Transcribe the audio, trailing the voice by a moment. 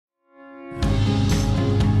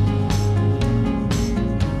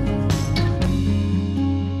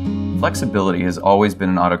Flexibility has always been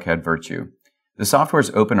an AutoCAD virtue. The software's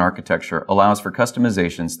open architecture allows for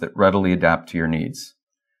customizations that readily adapt to your needs.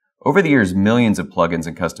 Over the years, millions of plugins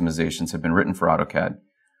and customizations have been written for AutoCAD,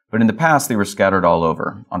 but in the past they were scattered all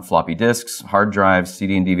over, on floppy disks, hard drives,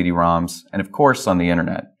 CD and DVD ROMs, and of course on the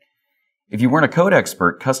internet. If you weren't a code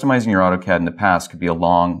expert, customizing your AutoCAD in the past could be a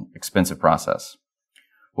long, expensive process.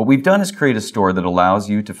 What we've done is create a store that allows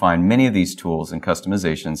you to find many of these tools and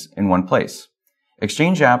customizations in one place.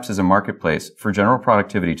 Exchange Apps is a marketplace for general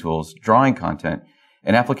productivity tools, drawing content,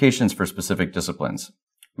 and applications for specific disciplines.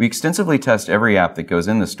 We extensively test every app that goes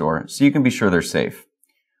in the store so you can be sure they're safe.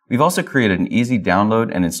 We've also created an easy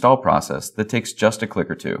download and install process that takes just a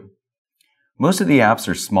click or two. Most of the apps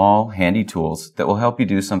are small, handy tools that will help you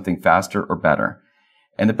do something faster or better.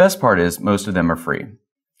 And the best part is most of them are free.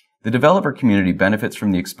 The developer community benefits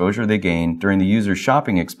from the exposure they gain during the user's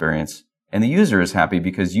shopping experience, and the user is happy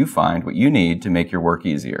because you find what you need to make your work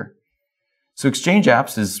easier. So Exchange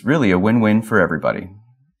Apps is really a win-win for everybody.